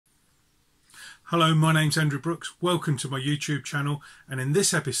Hello, my name's Andrew Brooks. Welcome to my YouTube channel, and in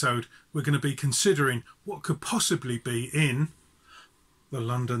this episode we're going to be considering what could possibly be in the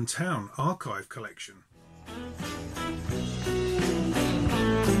London Town Archive collection.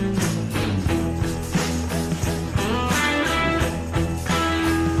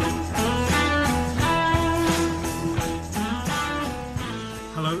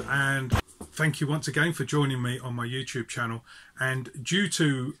 Hello, and thank you once again for joining me on my YouTube channel. And due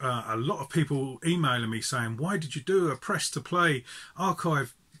to a lot of people emailing me saying, why did you do a press to play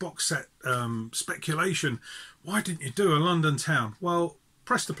archive box set speculation? Why didn't you do a London Town? Well,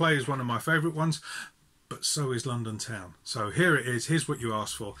 press to play is one of my favourite ones, but so is London Town. So here it is. Here's what you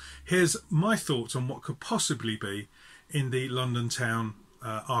asked for. Here's my thoughts on what could possibly be in the London Town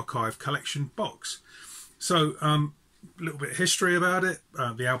archive collection box. So a little bit of history about it.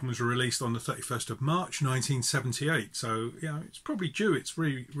 The album was released on the 31st of March 1978, so yeah, it's probably due its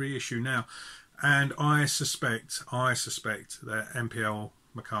reissue now. And I suspect that MPL,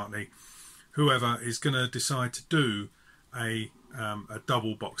 McCartney, whoever, is going to decide to do a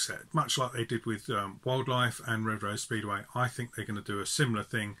double box set, much like they did with Wildlife and Red Rose Speedway. I think they're going to do a similar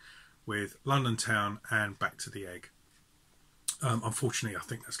thing with London Town and Back to the Egg. Unfortunately, I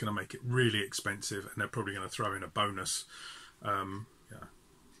think that's going to make it really expensive, and they're probably going to throw in a bonus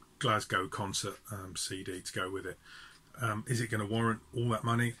Glasgow concert CD to go with it. Is it going to warrant all that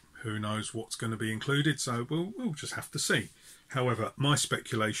money? Who knows what's going to be included, so we'll just have to see. However, my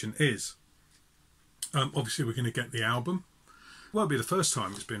speculation is, obviously we're going to get the album. It won't be the first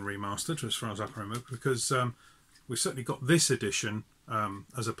time it's been remastered, as far as I can remember, because we've certainly got this edition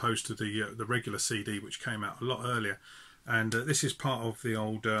as opposed to the regular CD, which came out a lot earlier. And this is part of the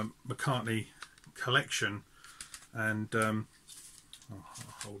old McCartney collection, and I'll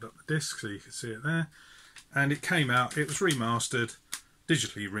hold up the disc so you can see it there. And it came out, it was remastered,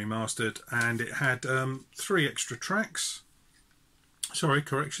 digitally remastered, and it had 3 extra tracks. Sorry,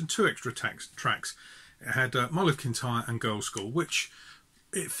 correction, 2 extra tracks. It had Mull of Kintyre and Girls' School, which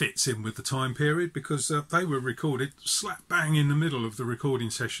it fits in with the time period because they were recorded slap bang in the middle of the recording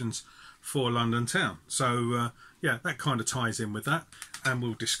sessions for London Town. So yeah, that kind of ties in with that, and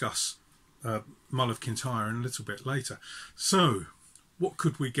we'll discuss Mull of Kintyre in a little bit later. So what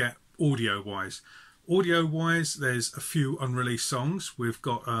could we get audio wise? Audio wise, there's a few unreleased songs. We've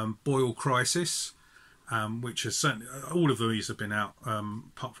got Boyle Crisis, which is certainly, all of these have been out,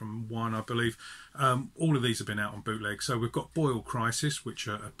 apart from one I believe. All of these have been out on bootleg. So we've got Boyle Crisis, which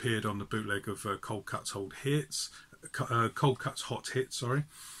appeared on the bootleg of Cold Cuts Hot Hits, sorry.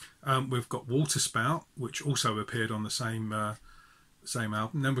 We've got Water Spout, which also appeared on the same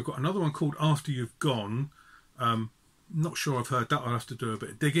album. Then we've got another one called After You've Gone. Not sure I've heard that. I'll have to do a bit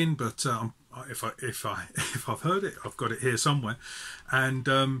of digging, but if I've heard it, I've got it here somewhere. And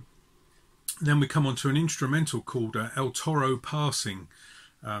then we come on to an instrumental called El Toro Passing.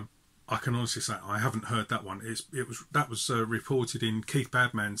 I can honestly say I haven't heard that one. That was reported in Keith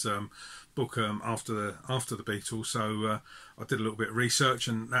Badman's book after the Beatles. So I did a little bit of research,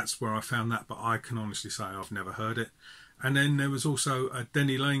 and that's where I found that. But I can honestly say I've never heard it. And then there was also a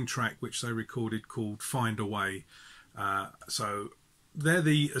Denny Laine track which they recorded called Find a Way. So they're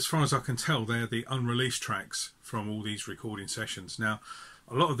as far as I can tell, they're the unreleased tracks from all these recording sessions. Now,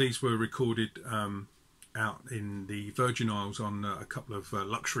 a lot of these were recorded out in the Virgin Isles on a couple of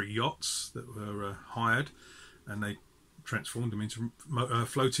luxury yachts that were hired, and they transformed them into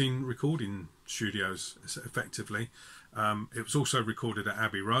floating recording studios effectively. It was also recorded at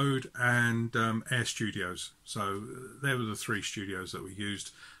Abbey Road and Air Studios. So there were the 3 studios that were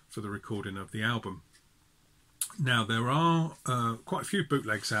used for the recording of the album. Now there are quite a few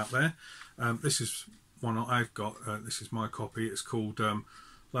bootlegs out there. This is one I've got. This is my copy. It's called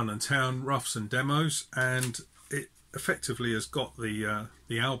London Town Roughs and Demos, and it effectively has got the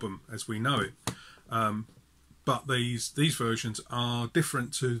album as we know it. But these versions are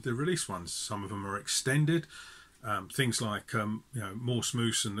different to the release ones. Some of them are extended. Things like Morse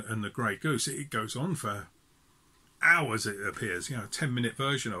Moose and the Grey Goose. It goes on for hours. It appears, a 10-minute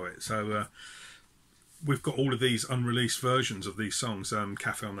version of it. So we've got all of these unreleased versions of these songs.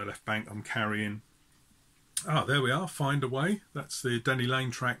 Cafe on the Left Bank, I'm Carrying. Ah, there we are, Find a Way. That's the Denny Laine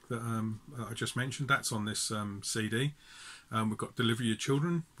track that I just mentioned. That's on this CD. We've got Deliver Your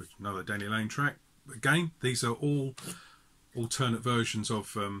Children, which is another Denny Laine track. Again, these are all alternate versions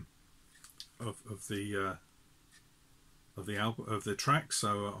of the album, of the tracks.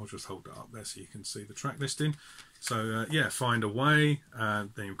 So I'll just hold that up there so you can see the track listing. So yeah, Find a Way. Then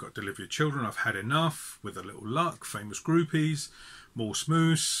you've got Deliver Your Children, I've Had Enough, With a Little Luck, Famous Groupies, Morse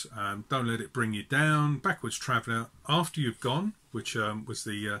Moose, Don't Let It Bring You Down, Backwards Traveller, After You've Gone, which was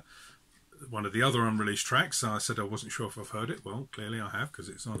the one of the other unreleased tracks. So I said I wasn't sure if I've heard it. Well, clearly I have, because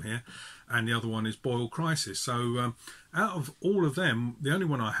it's on here. And the other one is Boyle Crisis. So out of all of them, the only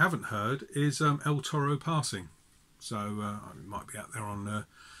one I haven't heard is El Toro Passing. So it might be out there on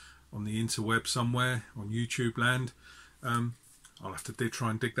the interweb somewhere, on YouTube land. I'll have to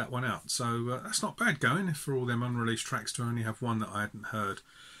try and dig that one out. So that's not bad going for all them unreleased tracks to only have one that I hadn't heard.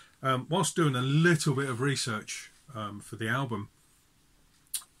 Whilst doing a little bit of research for the album,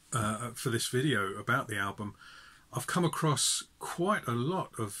 for this video about the album, I've come across quite a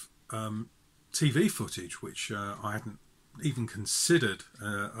lot of TV footage which I hadn't even considered.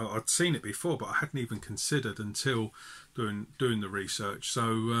 I'd seen it before, but I hadn't even considered until doing the research.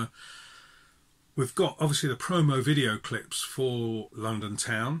 So we've got obviously the promo video clips for London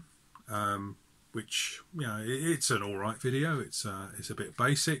Town, which, you know, it's an all right video. It's a bit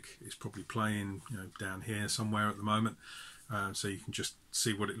basic. It's probably playing, you know, down here somewhere at the moment. So you can just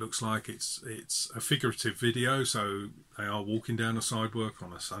see what it looks like. It's a figurative video, so they are walking down a sidewalk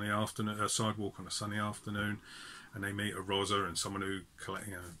on a sunny afternoon, and they meet a Rosa and someone who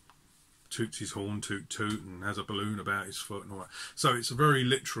toots his horn, toot toot, and has a balloon about his foot and all that. So it's very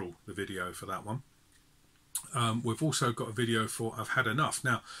literal, the video for that one. We've also got a video for I've Had Enough.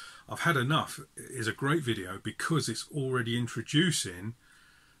 Now, I've Had Enough is a great video because it's already introducing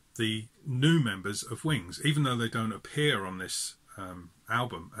the new members of Wings, even though they don't appear on this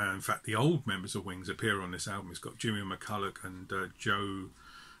album. In fact, the old members of Wings appear on this album. It's got Jimmy McCulloch and Joe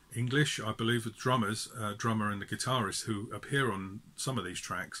English, I believe, the drummers, drummer and the guitarist, who appear on some of these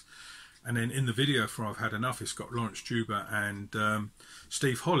tracks. And then in the video for I've Had Enough, it's got Lawrence Juba and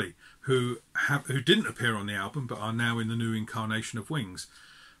Steve Holley, who didn't appear on the album but are now in the new incarnation of Wings.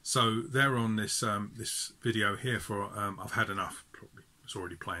 So they're on this this video here for I've Had Enough. Probably it's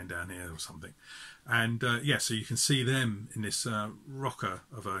already playing down here or something. And yeah, so you can see them in this rocker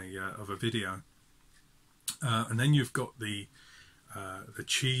of a video. And then you've got the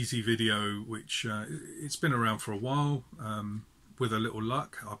cheesy video, which it's been around for a while. With a little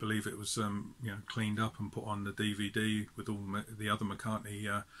luck, I believe it was cleaned up and put on the DVD with all the other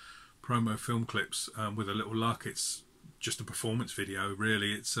McCartney promo film clips. With a little luck, it's just a performance video.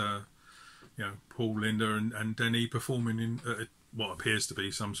 Really, it's Paul, Linda, and Denny performing in what appears to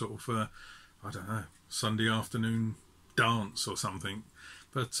be some sort of I don't know, Sunday afternoon dance or something.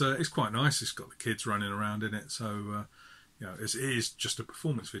 But it's quite nice. It's got the kids running around in it, so it is just a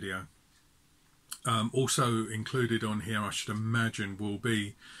performance video. Also included on here, I should imagine, will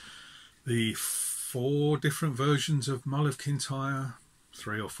be the 4 different versions of Mull of Kintyre,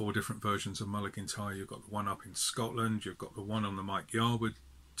 3 or 4 different versions of Mull of Kintyre. You've got the one up in Scotland, you've got the one on the Mike Yarwood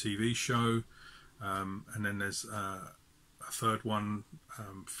TV show, and then there's a third one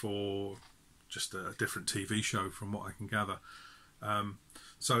for just a different TV show from what I can gather.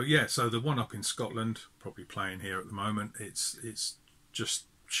 So yeah, so the one up in Scotland, probably playing here at the moment, it's just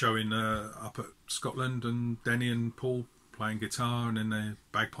showing up at Scotland and Denny and Paul playing guitar, and then the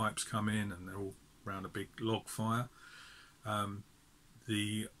bagpipes come in and they're all around a big log fire.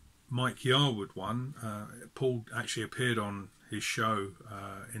 The Mike Yarwood one, Paul actually appeared on his show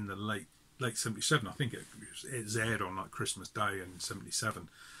in the late 77. I think it aired on like Christmas Day in 77.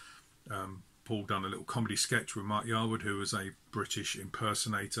 Paul done a little comedy sketch with Mike Yarwood, who was a British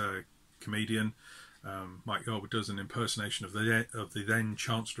impersonator comedian. Mike Yarwood does an impersonation of the then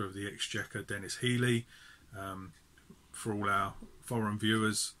Chancellor of the Exchequer, Dennis Healey. For all our foreign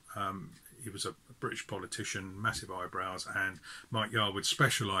viewers, he was a British politician, massive eyebrows, and Mike Yarwood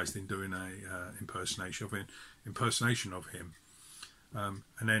specialised in doing a impersonation of him.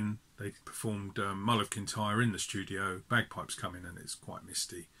 And then they performed Mull of Kintyre in the studio, bagpipes come in, and it's quite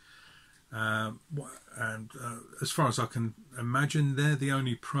misty. As far as I can imagine, they're the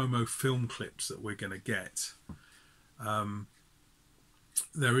only promo film clips that we're going to get.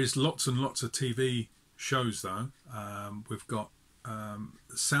 There is lots and lots of TV shows though. We've got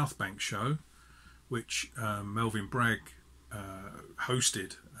the South Bank show, which Melvyn Bragg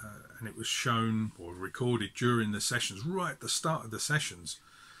hosted, and it was shown or recorded during the sessions, right at the start of the sessions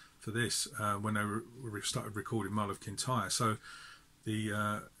for this, when they started recording Mull of Kintyre. So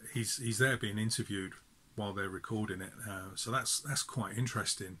he's there being interviewed while they're recording it, so that's quite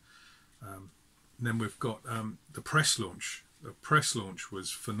interesting. And then we've got the press launch. The press launch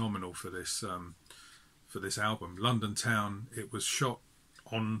was phenomenal for this album. London Town. It was shot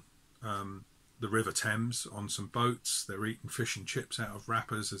on the River Thames on some boats. They're eating fish and chips out of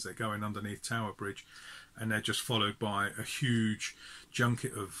wrappers as they're going underneath Tower Bridge, and they're just followed by a huge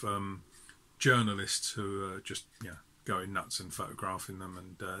junket of journalists who are just going nuts and photographing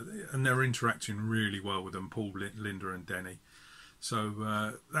them, and they're interacting really well with them, Paul, Linda and Denny.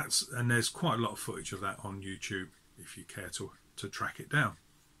 So and there's quite a lot of footage of that on YouTube if you care to track it down.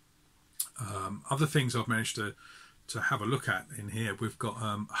 Other things I've managed to have a look at in here, we've got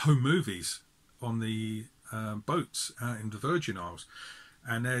home movies on the boats out in the Virgin Isles,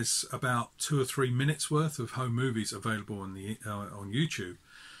 and there's about 2 or 3 minutes worth of home movies available on the on YouTube.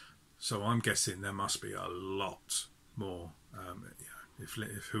 So I'm guessing there must be a lot more.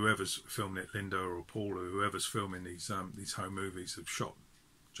 If whoever's filmed it, Linda or Paul or whoever's filming these home movies, have shot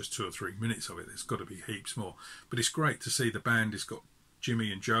just 2 or 3 minutes of it, there's got to be heaps more. But it's great to see the band. It's got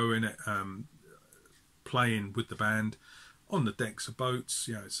Jimmy and Joe in it, playing with the band on the decks of boats.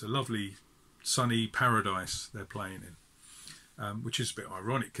 It's a lovely sunny paradise they're playing in, which is a bit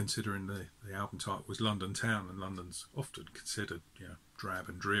ironic considering the album title was London Town, and London's often considered drab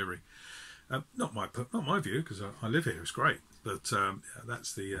and dreary. Not my view, because I live here. It's great, but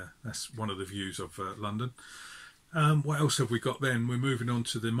that's one of the views of London. What else have we got then? We're moving on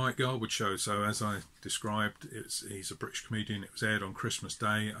to the Mike Garwood show. So as I described, he's a British comedian. It was aired on Christmas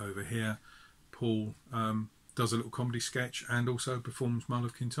Day over here. Paul does a little comedy sketch and also performs Mull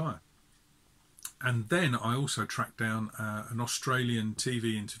of Kintyre. And then I also tracked down an Australian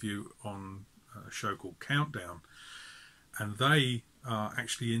TV interview on a show called Countdown, and they are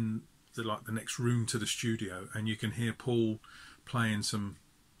actually in the next room to the studio, and you can hear Paul playing some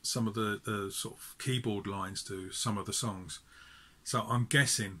of the sort of keyboard lines to some of the songs. So I'm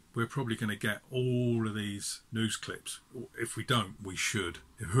guessing we're probably going to get all of these news clips. If we don't, we should.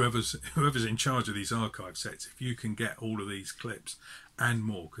 Whoever's in charge of these archive sets, if you can get all of these clips and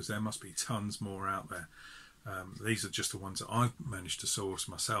more, because there must be tons more out there. These are just the ones that I've managed to source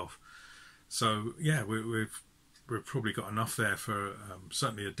myself. So yeah, we've probably got enough there for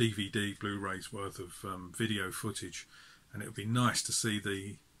certainly a DVD, Blu-rays worth of video footage, and it would be nice to see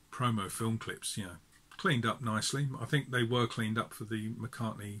the promo film clips, cleaned up nicely. I think they were cleaned up for the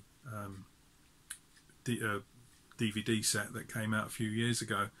McCartney DVD set that came out a few years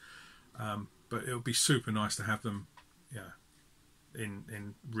ago, but it would be super nice to have them,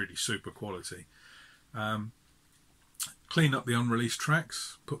 in really super quality. Clean up the unreleased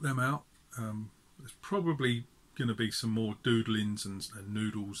tracks, put them out. There's probably going to be some more doodlings and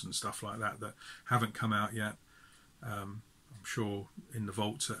noodles and stuff like that haven't come out yet. I'm sure in the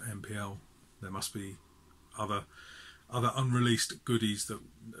vaults at MPL there must be other unreleased goodies that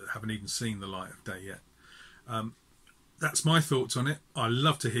haven't even seen the light of day yet. That's my thoughts on it. I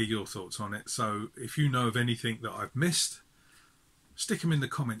love to hear your thoughts on it. So if you know of anything that I've missed, stick them in the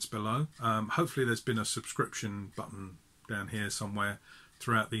comments below. Hopefully there's been a subscription button down here somewhere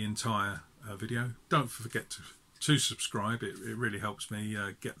throughout the entire video. Don't forget to subscribe. It really helps me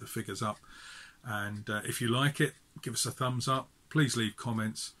get the figures up. And if you like it, give us a thumbs up. Please leave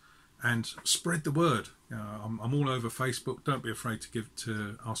comments and spread the word. I'm all over Facebook. Don't be afraid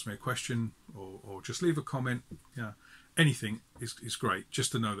to ask me a question or just leave a comment. Anything is great,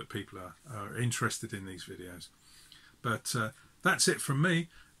 just to know that people are interested in these videos. But that's it from me.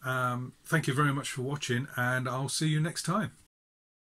 Thank you very much for watching, and I'll see you next time.